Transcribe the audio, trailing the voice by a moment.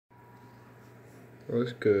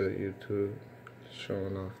What's good, YouTube?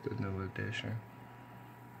 Showing off the new edition.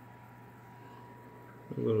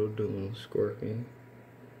 A little Dune scorpion.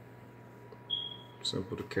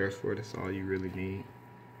 Simple to care for, that's all you really need.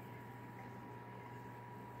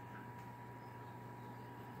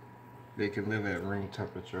 They can live at room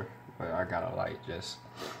temperature, but I got a light just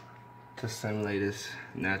to simulate this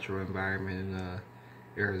natural environment in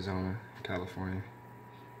Arizona, California.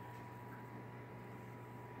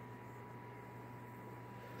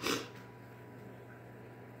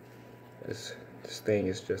 This thing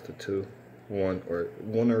is just a one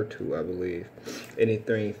or two, I believe.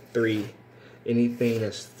 Anything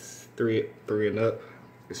that's three and up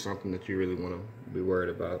is something that you really want to be worried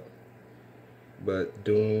about. But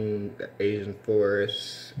Dune, the Asian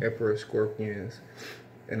Forest, Emperor Scorpions,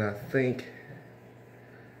 and I think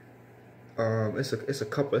it's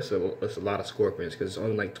a lot of scorpions because it's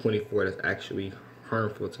only like 24 that's actually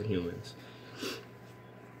harmful to humans.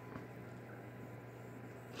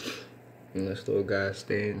 And this little guy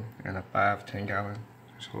staying in a 5-10 gallon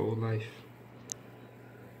his whole life.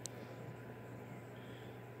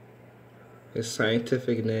 His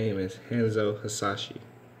scientific name is Hanzo Hasashi.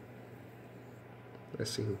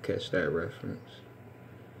 Let's see who catch that reference.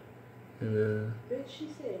 And Bitch, she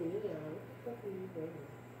said, yeah, what the fuck are you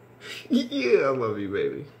doing? yeah, I love you,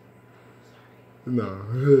 baby. No.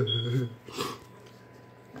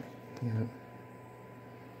 Yeah.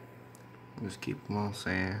 Just keep him on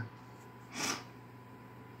saying.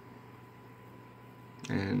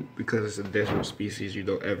 And because it's a desert species, you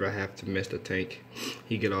don't ever have to mist the tank.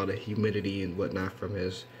 He get all the humidity and whatnot from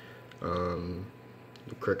his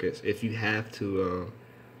crickets. If you have to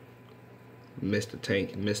mist the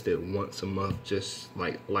tank, mist it once a month, just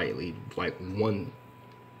like lightly, like one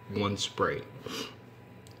spray.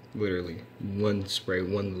 Literally one spray,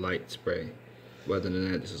 one light spray. Other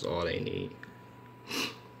than that, this is all they need.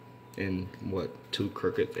 And what, 2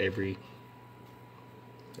 crickets every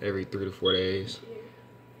 3 to 4 days.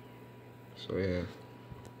 So yeah,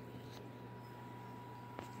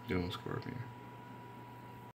 Dune scorpion.